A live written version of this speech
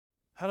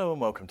Hello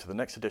and welcome to the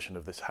next edition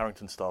of this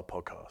Harrington Star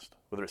podcast.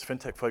 Whether it's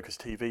Fintech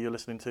Focused TV you're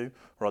listening to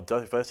or our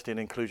diversity and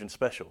inclusion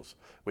specials,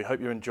 we hope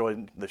you're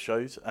enjoying the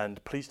shows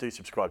and please do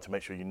subscribe to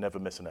make sure you never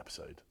miss an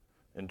episode.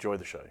 Enjoy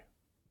the show.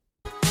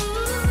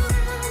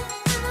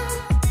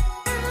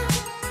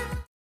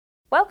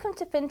 Welcome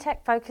to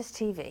Fintech Focused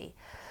TV.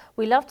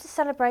 We love to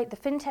celebrate the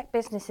fintech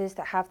businesses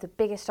that have the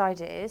biggest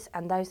ideas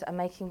and those that are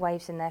making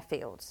waves in their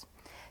fields.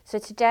 So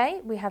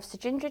today we have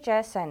Sajindra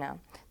Jayasena,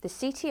 the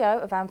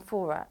CTO of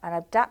Amphora, an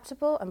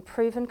adaptable and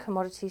proven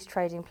commodities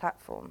trading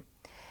platform.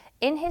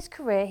 In his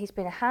career, he's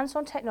been a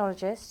hands-on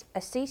technologist, a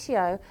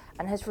CTO,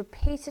 and has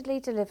repeatedly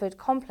delivered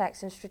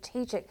complex and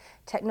strategic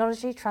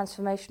technology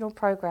transformational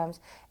programs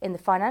in the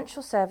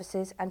financial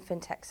services and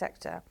fintech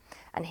sector.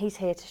 And he's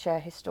here to share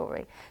his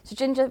story.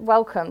 Sajindra,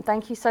 welcome.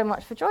 Thank you so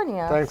much for joining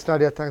us. Thanks,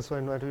 Nadia. Thanks for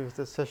inviting me to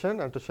this session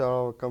and to share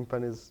our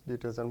company's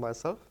details and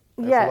myself.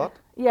 Thanks a lot.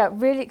 Yeah,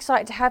 really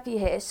excited to have you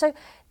here. So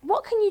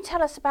what can you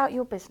tell us about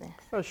your business?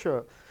 Oh,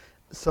 sure.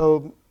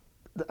 So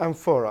the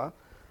Amphora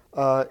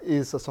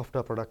is a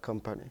software product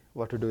company.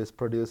 What we do is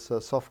produce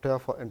software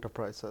for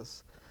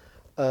enterprises.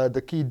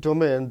 The key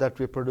domain that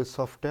we produce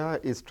software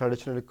is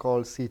traditionally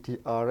called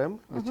CTRM,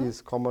 which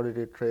is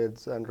commodity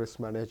trades and risk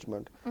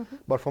management.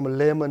 But from a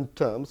layman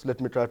terms, let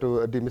me try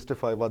to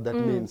demystify what that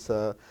means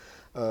for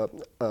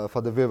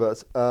the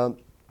viewers.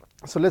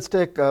 So let's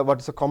take what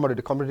is a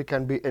commodity. Commodity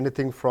can be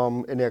anything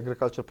from any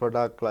agricultural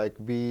product like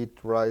wheat,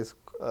 rice,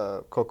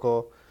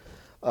 cocoa,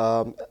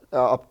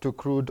 up to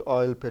crude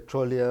oil,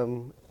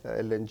 petroleum,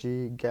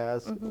 LNG,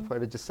 gas for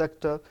energy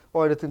sector,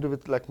 or anything to do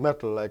with like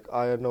metal, like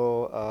iron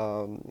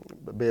ore,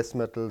 base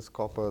metals,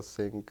 copper,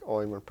 zinc,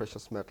 oil, and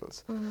precious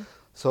metals.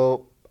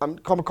 So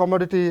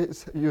commodity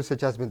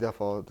usage has been there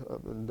for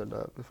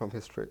from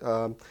history.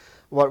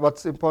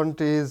 What's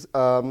important is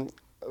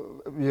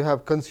you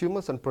have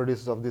consumers and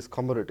producers of these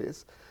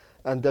commodities,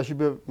 and there should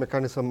be a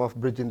mechanism of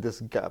bridging this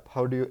gap.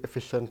 How do you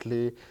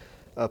efficiently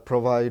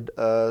provide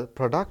a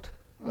product,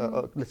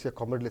 let's say a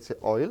commodity, let's say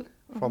oil,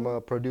 from a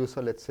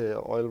producer, let's say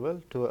oil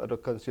well, to a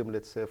consumer,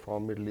 let's say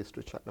from Middle East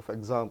to China, for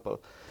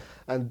example.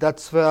 And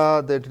that's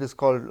where it is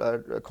called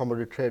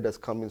commodity traders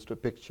come into the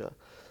picture.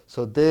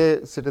 So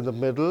they sit in the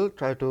middle,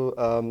 try to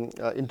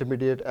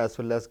intermediate as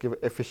well as give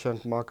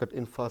efficient market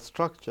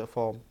infrastructure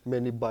for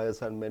many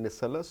buyers and many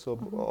sellers, so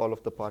all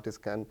of the parties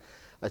can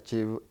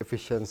achieve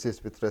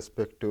efficiencies with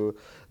respect to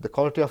the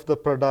quality of the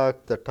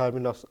product, the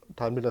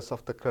timeliness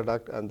of the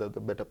product, and the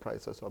better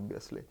prices,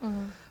 obviously.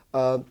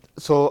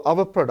 So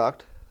our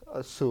product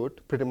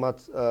suite pretty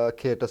much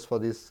caters for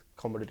these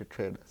commodity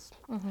traders.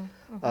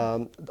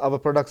 Our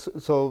products,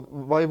 so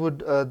why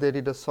would they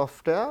need a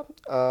software?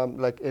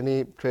 Like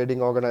any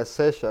trading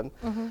organization,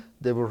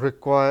 they will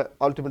require,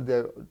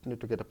 ultimately they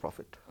need to get a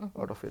profit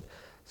out of it.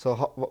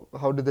 So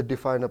how do they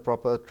define a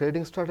proper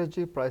trading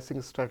strategy,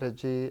 pricing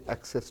strategy,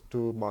 access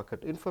to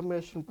market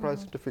information,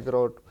 pricing to figure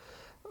out,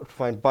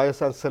 find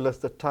buyers and sellers,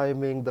 the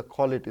timing, the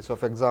quality. So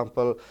for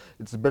example,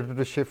 it's better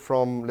to ship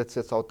from, let's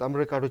say, South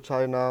America to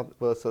China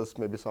versus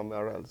maybe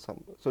somewhere else.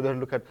 So they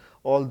look at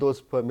all those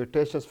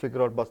permutations,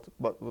 figure out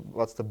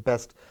what's the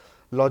best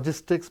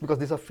logistics, because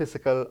these are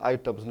physical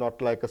items,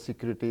 not like a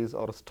securities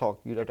or a stock.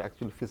 You have to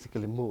actually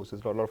physically move. So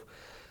there's a lot of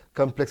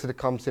complexity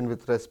comes in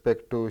with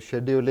respect to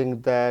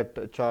scheduling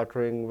that,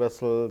 chartering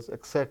vessels,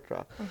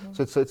 etc.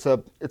 So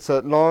it's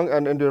a long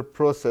and enduring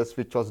process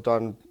which was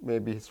done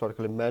maybe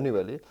historically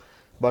manually.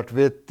 But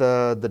with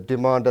the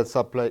demand and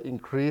supply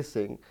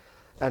increasing,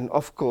 and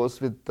of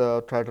course with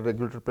the tighter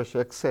regulatory pressure,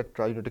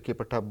 etc., you need to keep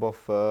a tab of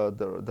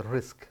the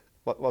risk.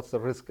 What's the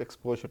risk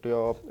exposure to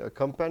your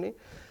company,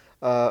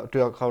 to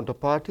your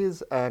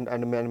counterparties, and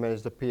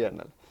manage the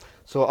P&L.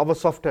 So our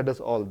software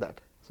does all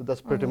that. So that's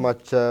pretty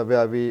much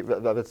where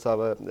it's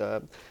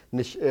our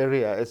niche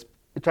area.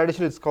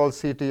 Traditionally it's called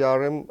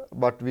CTRM,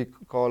 but we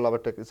call our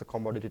tech is a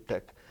commodity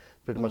tech.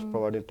 Pretty much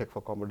providing tech for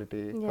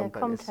commodity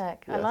companies. Comtech.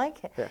 Yes. I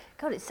like it. Yeah.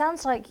 God, it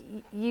sounds like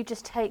you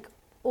just take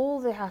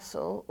all the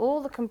hassle,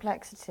 all the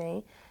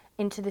complexity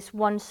into this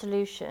one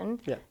solution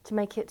to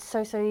make it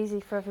so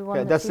easy for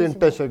everyone. That's the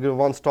intention. A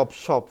one-stop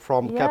shop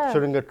from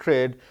capturing a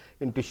trade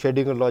into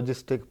scheduling a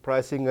logistic,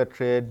 pricing a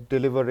trade,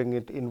 delivering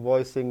it,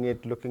 invoicing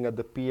it, looking at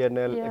the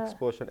P&L,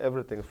 exposure,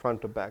 everything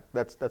front to back.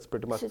 That's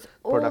pretty much it's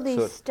all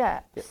these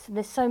steps.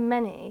 There's so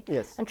many.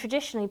 Yes. And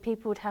traditionally,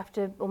 people would have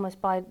to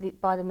almost buy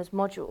them as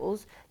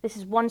modules. This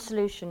is one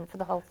solution for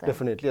the whole thing.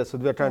 Definitely, yes. So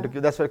we are trying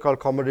to. That's what I call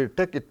commodity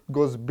tech. It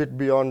goes a bit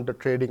beyond the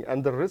trading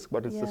and the risk,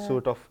 but it's a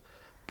suite of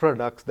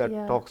products that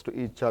talks to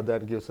each other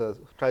and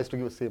tries to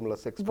give a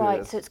seamless experience.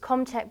 Right, so it's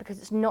Comtech because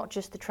it's not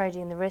just the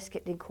trading and the risk,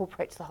 it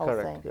incorporates the whole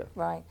thing. Yeah.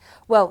 Right.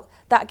 Well,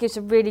 that gives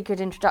a really good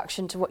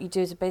introduction to what you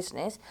do as a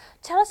business.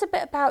 Tell us a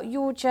bit about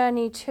your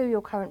journey to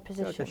your current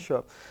position. Okay,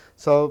 sure.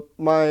 So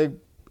my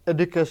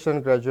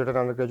education, graduate and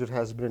undergraduate,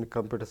 has been in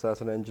computer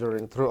science and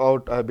engineering.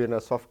 Throughout, I've been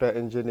a software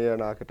engineer,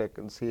 an architect,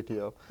 and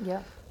CTO.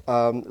 Yeah.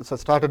 So I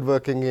started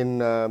working in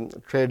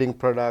trading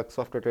products,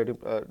 software trading,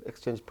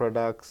 exchange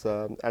products,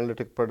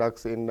 analytic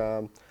products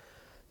in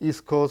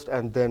East Coast,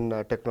 and then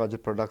technology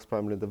products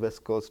primarily in the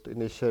West Coast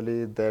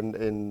initially,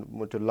 then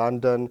moved to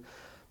London.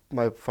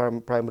 My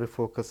primary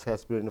focus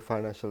has been in the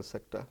financial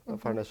sector,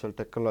 financial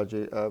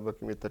technology,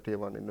 working with the Tier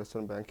 1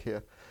 investment bank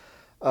here.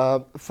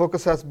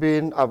 Focus has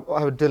been,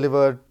 I've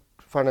delivered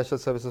financial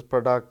services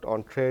product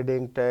on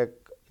trading, tech,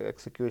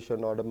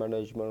 execution, order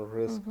management,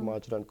 risk,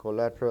 margin and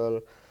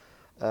collateral,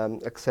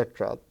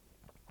 etc.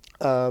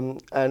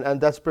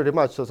 And that's pretty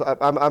much. So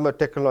I'm a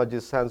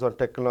technologist, hands-on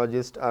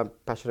technologist. I'm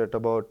passionate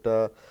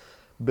about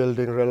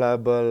building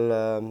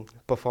reliable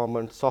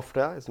performance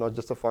software. It's not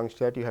just a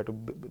functionality. You have to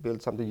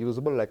build something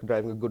usable, like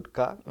driving a good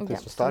car. It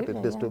needs to start, it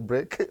needs to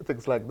brake,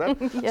 things like that.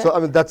 So I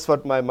mean, that's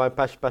what my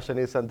passion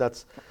is, and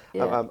that's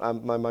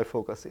my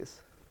focus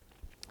is.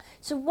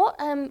 So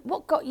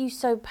what got you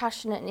so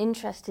passionate and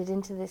interested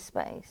into this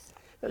space?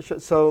 Sure.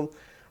 So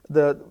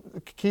the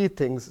key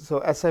things, so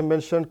as I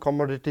mentioned,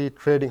 commodity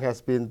trading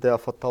has been there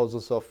for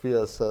thousands of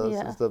years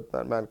since the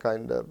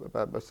mankind,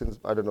 since,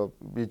 I don't know,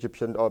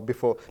 Egyptian or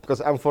before,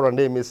 because Amphora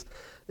name is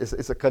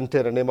a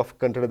container, name of a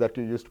container that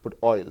you used to put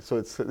oil. So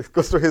it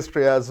goes to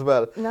history as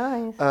well.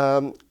 Nice.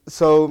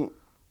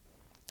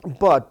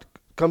 But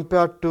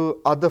compared to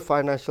other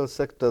financial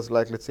sectors,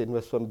 like let's say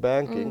investment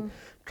banking,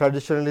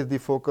 traditionally the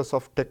focus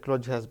of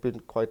technology has been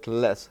quite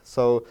less.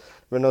 So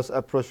when I was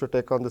approached to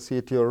take on the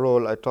CTO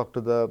role, I talked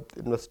to the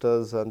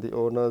investors and the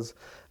owners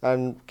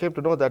and came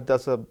to know that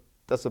there's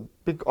a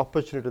big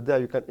opportunity there.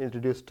 You can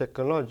introduce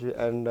technology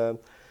and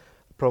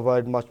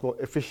provide much more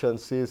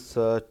efficiencies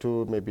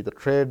to maybe the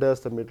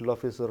traders, the middle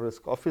office, the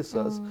risk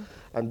officers.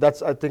 And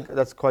I think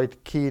that's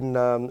quite keen.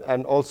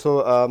 And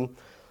also,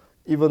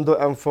 even though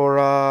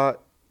Amphora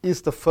is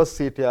the first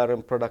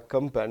CTRM product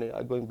company,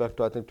 going back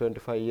to I think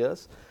 25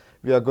 years,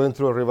 we are going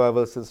through a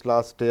revival since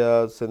last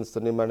year, since the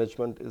new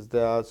management is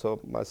there. So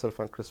myself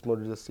and Chris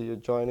Moody, the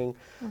CEO, joining.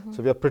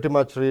 So we are pretty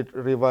much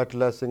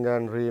revitalizing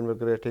and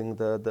reinvigorating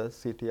the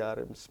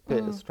CTRM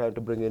space, trying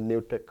to bring in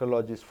new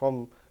technologies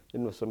from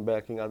investment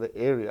banking, other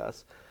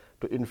areas,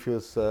 to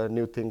infuse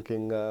new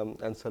thinking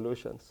and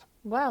solutions.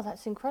 Wow,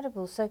 that's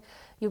incredible. So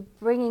you're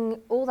bringing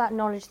all that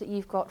knowledge that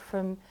you've got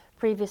from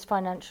previous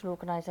financial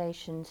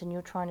organisations and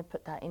you're trying to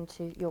put that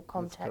into your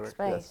Comtech space.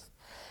 Yes.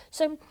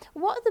 So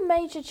what are the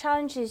major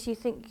challenges you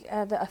think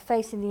that are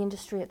facing the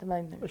industry at the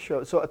moment?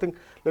 Sure. So I think,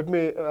 let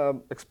me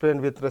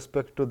explain with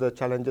respect to the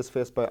challenges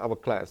faced by our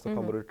clients, the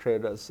commodity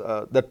traders.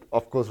 That,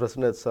 of course,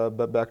 resonates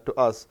back to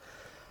us.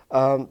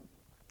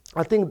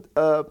 I think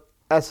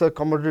as a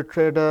commodity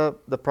trader,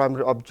 the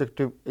primary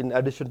objective, in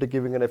addition to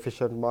giving an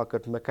efficient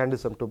market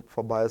mechanism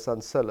for buyers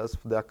and sellers,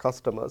 for their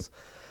customers,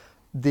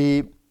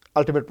 the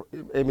ultimate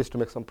aim is to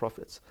make some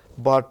profits.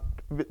 But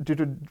due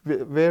to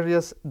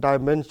various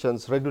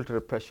dimensions,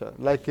 regulatory pressure,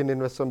 like in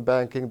investment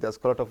banking, there's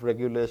a lot of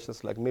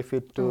regulations like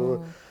MiFID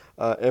II,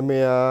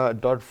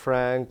 EMEA,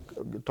 Dodd-Frank,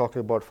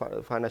 talking about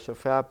financial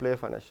fair play,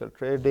 financial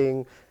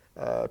trading,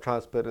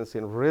 transparency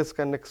in risk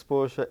and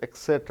exposure,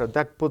 etc.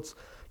 That puts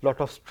a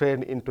lot of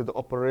strain into the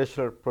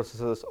operational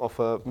processes of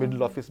a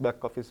middle office,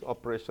 back office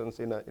operations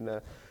in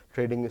a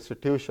trading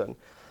institution.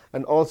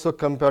 And also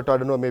compared to, I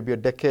don't know, maybe a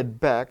decade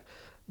back,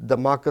 the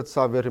markets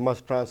are very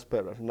much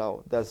transparent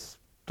now. There's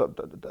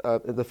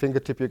at the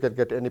fingertip you can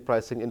get any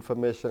pricing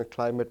information,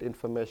 climate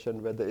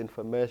information, weather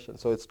information.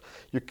 So it's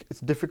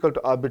difficult to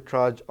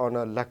arbitrage on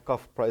a lack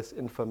of price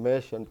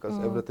information because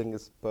everything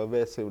is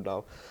pervasive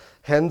now.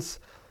 Hence,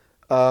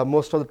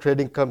 most of the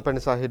trading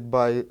companies are hit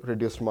by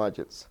reduced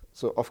margins.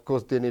 So of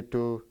course they need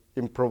to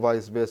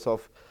improvise ways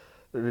of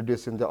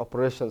reducing the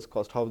operations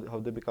cost, how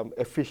they become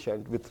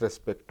efficient with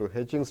respect to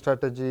hedging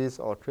strategies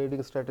or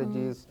trading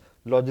strategies,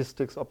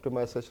 logistics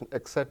optimization,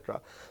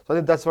 etc. So I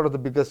think that's one of the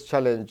biggest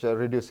challenge,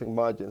 reducing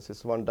margins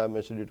is one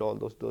dimension due to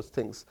all those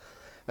things.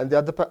 And the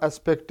other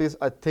aspect is,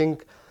 I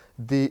think,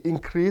 the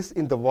increase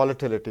in the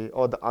volatility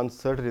or the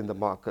uncertainty in the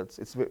markets.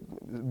 It's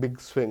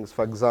big swings,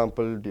 for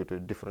example, due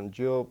to different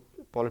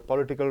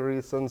geopolitical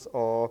reasons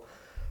or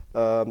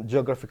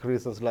geographic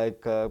reasons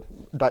like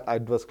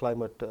adverse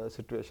climate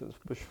situations,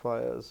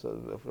 bushfires,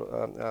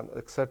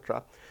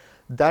 etc.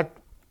 That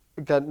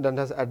then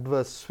has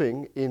adverse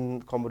swing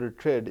in commodity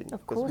trading.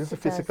 Of course, these are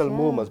physical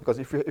movements. Because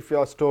if you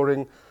are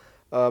storing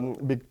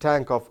big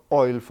tank of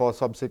oil for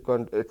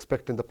subsequent,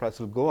 expecting the price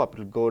will go up, it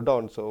will go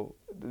down. So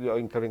you are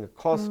incurring a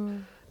cost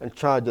and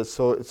charges.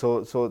 So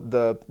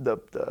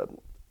the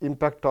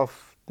impact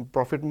of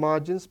profit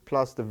margins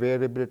plus the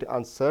variability,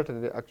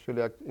 uncertainty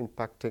actually are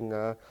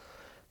impacting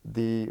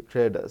the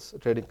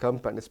trading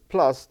companies.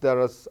 Plus,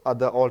 there are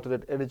other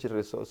alternate energy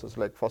resources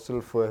like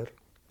fossil fuel,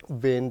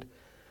 wind,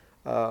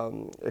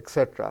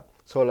 etc.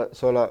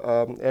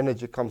 Solar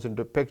energy comes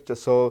into picture.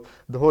 So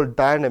the whole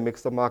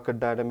dynamics, the market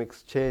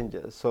dynamics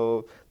changes.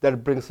 So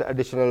that brings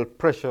additional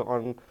pressure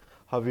on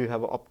how you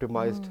have an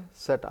optimized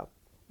setup.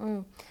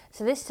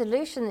 So this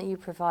solution that you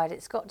provide,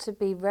 it's got to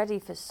be ready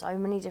for so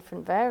many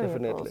different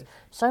variables. Definitely.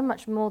 So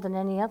much more than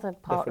any other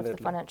part of the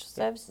financial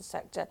services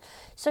sector.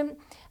 So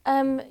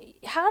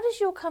how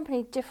does your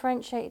company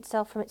differentiate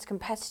itself from its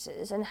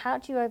competitors and how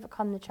do you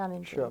overcome the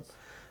challenges? Sure.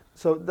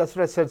 So that's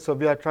what I said. So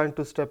we are trying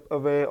to step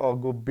away or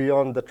go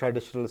beyond the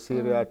traditional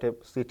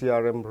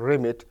CTRM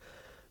remit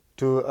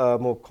to a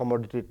more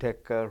commodity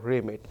tech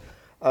remit,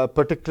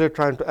 particularly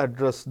trying to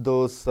address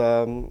those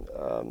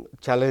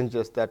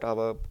challenges that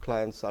our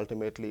clients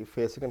ultimately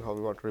facing and how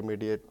we want to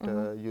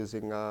remediate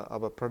using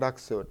our product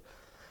suite.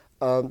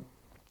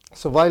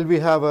 So while we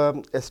have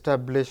an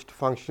established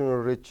functional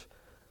rich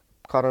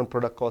current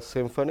product called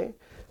Symphony,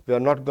 we are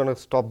not going to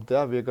stop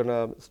there.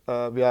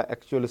 We are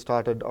actually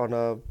started on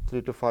a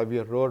 3 to 5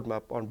 year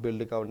roadmap on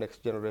building our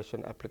next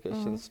generation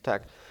application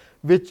stack,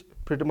 which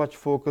pretty much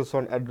focus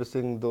on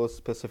addressing those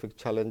specific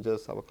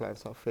challenges our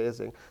clients are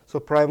facing. So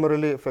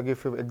primarily, if I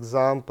give you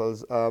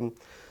examples,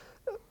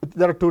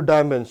 there are two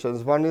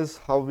dimensions. One is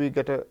how we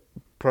get a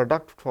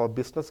product for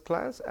business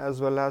clients,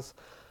 as well as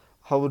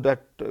how would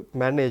that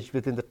manage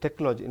within the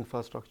technology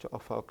infrastructure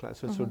of our clients.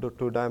 So it's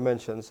two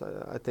dimensions,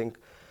 I think.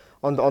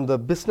 On the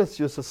business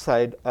user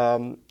side,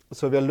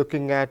 so we are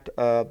looking at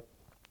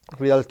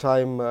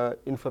real-time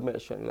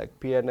information like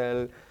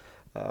P&L,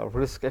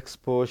 risk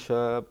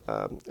exposure,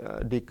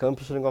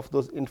 decommissioning of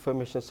those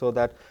information so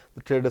that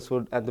the traders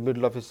would and the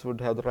middle office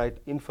would have the right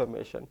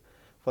information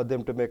for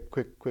them to make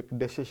quick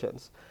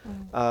decisions,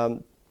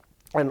 and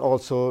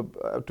also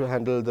to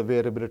handle the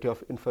variability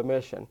of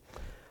information.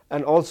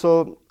 And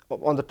also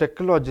on the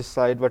technology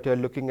side, what you're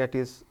looking at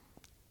is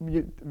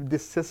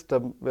this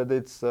system, whether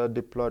it's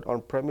deployed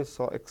on premise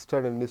or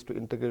external, needs to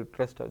integrate the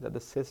rest of the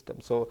system.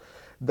 So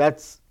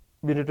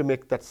we need to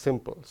make that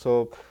simple.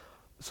 So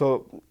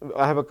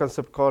I have a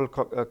concept called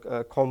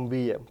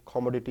ComVM,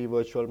 Commodity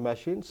Virtual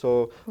Machine.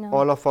 So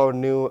all of our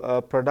new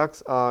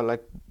products are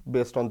like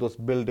based on those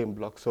building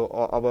blocks. So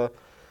our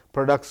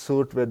product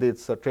suite, whether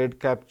it's trade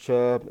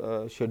capture,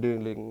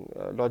 scheduling,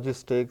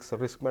 logistics,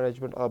 risk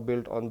management, are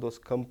built on those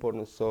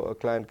components. So a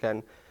client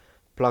can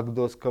plug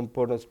those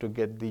components to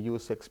get the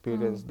user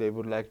experience they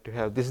would like to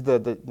have. This is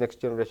the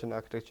next generation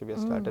architecture we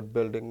have started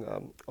building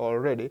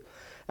already.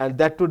 And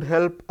that would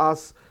help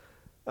us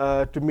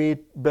to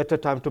meet better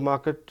time to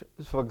market.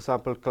 For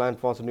example,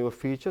 client wants a newer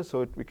feature,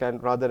 so we can,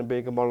 rather than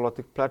being a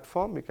monolithic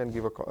platform, we can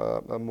give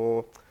a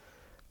more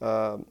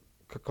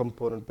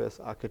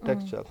component-based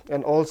architecture.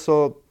 And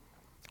also,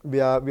 we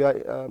are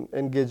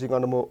engaging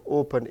on a more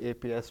open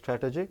API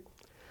strategy.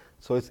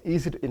 So it's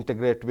easy to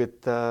integrate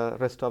with the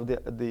rest of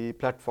the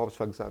platforms,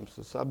 for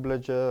example,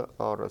 Subledger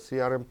or a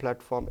CRM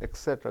platform,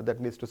 etc., that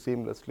needs to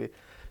seamlessly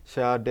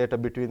share data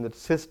between the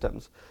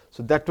systems.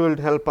 So that will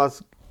help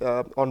us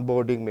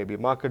onboarding maybe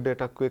market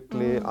data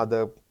quickly,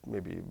 other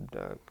maybe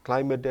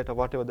climate data,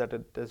 whatever that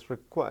is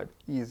required,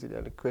 easily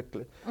and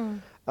quickly.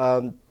 And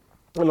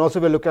also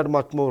we look at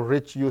much more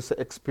rich user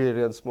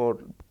experience, more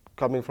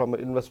coming from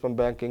investment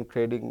banking,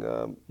 trading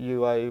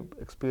UI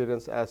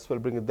experience as well,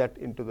 bringing that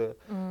into the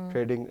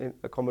trading,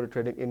 commodity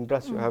trading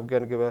industry. How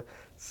can I give a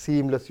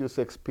seamless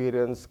user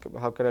experience?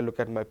 How can I look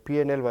at my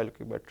P&L while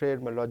looking at my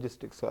trade, my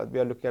logistics? So we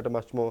are looking at a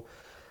much more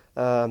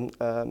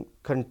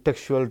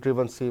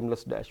contextual-driven,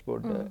 seamless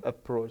dashboard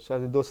approach. So I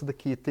think those are the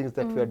key things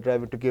that we are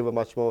driving to give a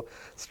much more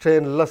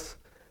strainless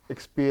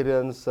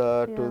experience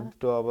to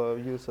our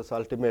users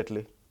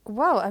ultimately.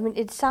 Wow, I mean,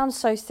 it sounds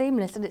so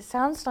seamless, and it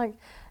sounds like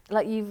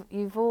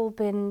you've all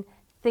been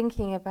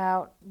thinking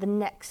about the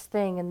next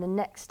thing and the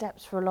next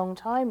steps for a long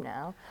time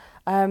now.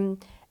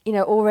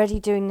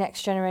 Already doing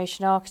next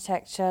generation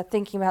architecture,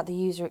 thinking about the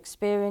user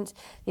experience,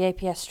 the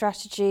APS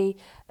strategy,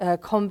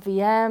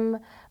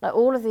 ComVM, like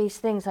all of these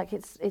things. Like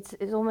it's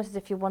almost as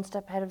if you're one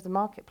step ahead of the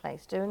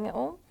marketplace doing it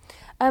all.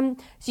 So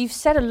you've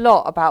said a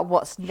lot about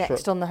what's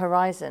next on the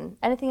horizon.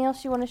 Anything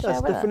else you want to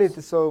share with definitely.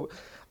 us?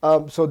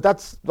 So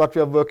that's what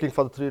we are working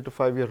for, the 3 to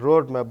 5 year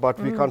roadmap, but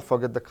we can't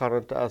forget the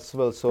current as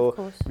well.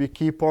 So we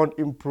keep on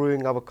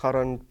improving our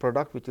current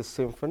product, which is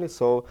Symphony.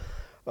 So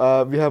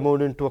we have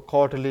moved into a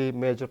quarterly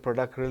major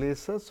product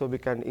releases, so we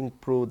can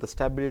improve the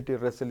stability,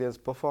 resilience,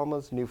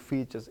 performance, new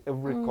features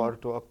every quarter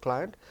to our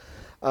client.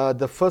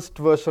 The first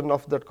version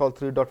of that, called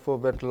 3.4,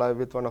 went live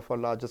with one of our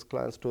largest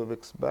clients 2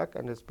 weeks back,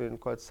 and it's been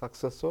quite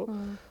successful.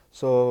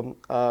 So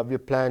we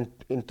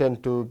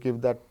intend to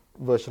give that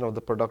version of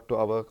the product to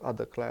our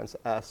other clients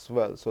as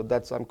well. So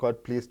I'm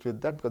quite pleased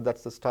with that, because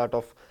that's the start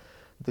of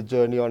the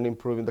journey on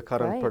improving the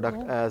current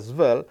product as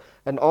well.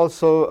 And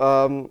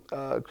also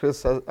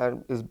Chris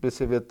is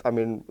busy with,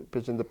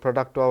 pitching the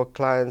product to our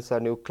clients, our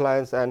new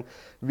clients, and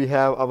we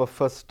have our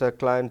first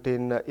client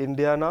in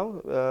India now,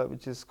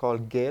 which is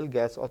called GAIL,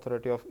 Gas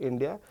Authority of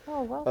India.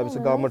 Oh, wow. It's a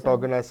government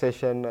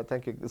organization.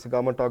 Thank you. It's a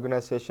government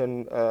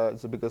organization.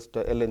 It's the biggest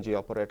LNG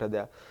operator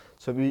there.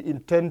 So we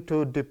intend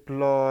to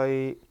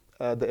deploy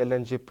the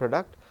LNG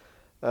product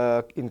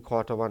in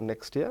Q1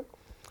 next year.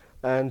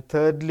 And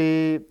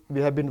thirdly,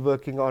 we have been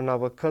working on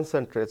our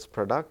concentrates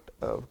product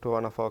to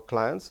one of our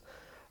clients.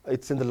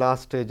 It's in the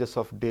last stages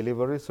of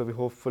delivery, so we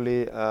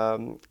hopefully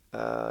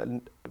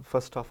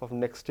first half of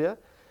next year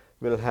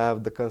we'll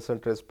have the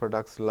concentrates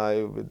products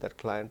live with that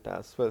client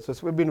as well. So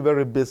we've been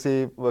very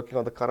busy working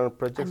on the current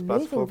projects. And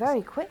moving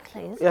very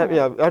quickly, isn't it?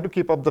 Yeah, we have to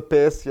keep up the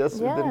pace, with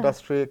the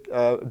industry,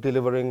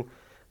 delivering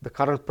the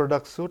current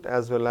product suite,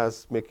 as well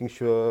as making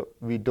sure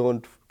we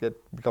don't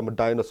become a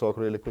dinosaur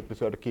really quickly.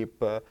 So we have to keep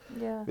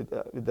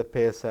with the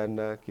pace and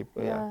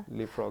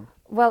leapfrog.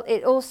 Well,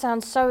 it all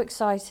sounds so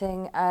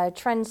exciting,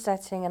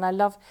 trend-setting, and I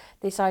love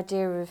this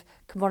idea of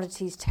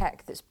commodities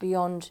tech that's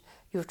beyond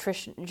your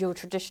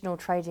traditional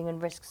trading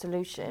and risk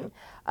solution,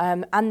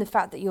 and the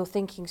fact that you're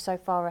thinking so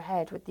far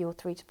ahead with your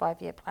 3 to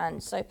 5 year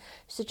plans. So,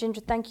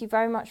 Sajindra, thank you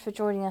very much for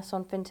joining us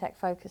on Fintech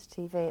Focus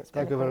TV.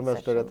 Thank you very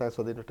much, Nadia. Thanks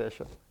for the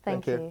invitation.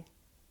 Thank you.